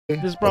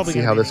This is probably Let's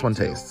see how this one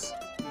too. tastes.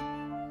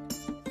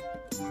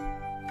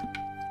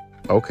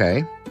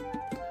 Okay.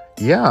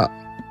 Yeah.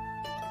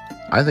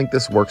 I think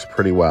this works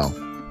pretty well.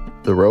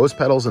 The rose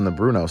petals and the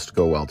brunost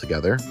go well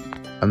together,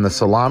 and the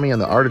salami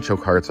and the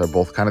artichoke hearts are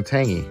both kind of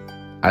tangy.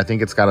 I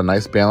think it's got a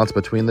nice balance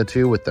between the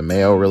two, with the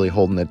mayo really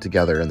holding it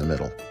together in the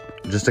middle.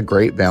 Just a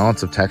great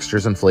balance of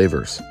textures and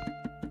flavors.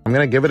 I'm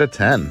going to give it a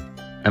 10,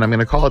 and I'm going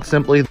to call it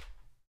simply...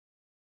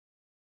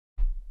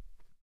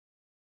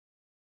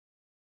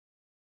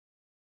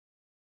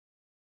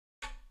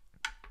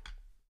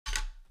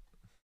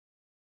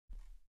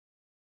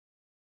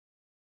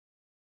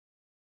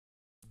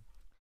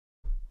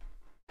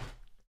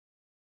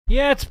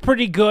 Yeah, it's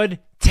pretty good.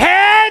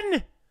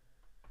 10?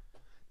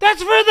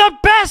 That's for the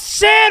best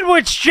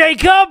sandwich,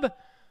 Jacob!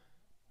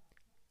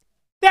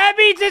 That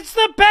means it's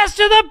the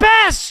best of the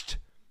best!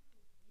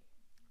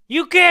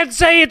 You can't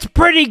say it's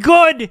pretty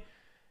good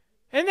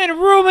and then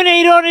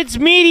ruminate on its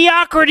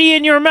mediocrity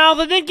in your mouth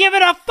and then give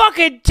it a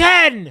fucking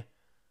 10!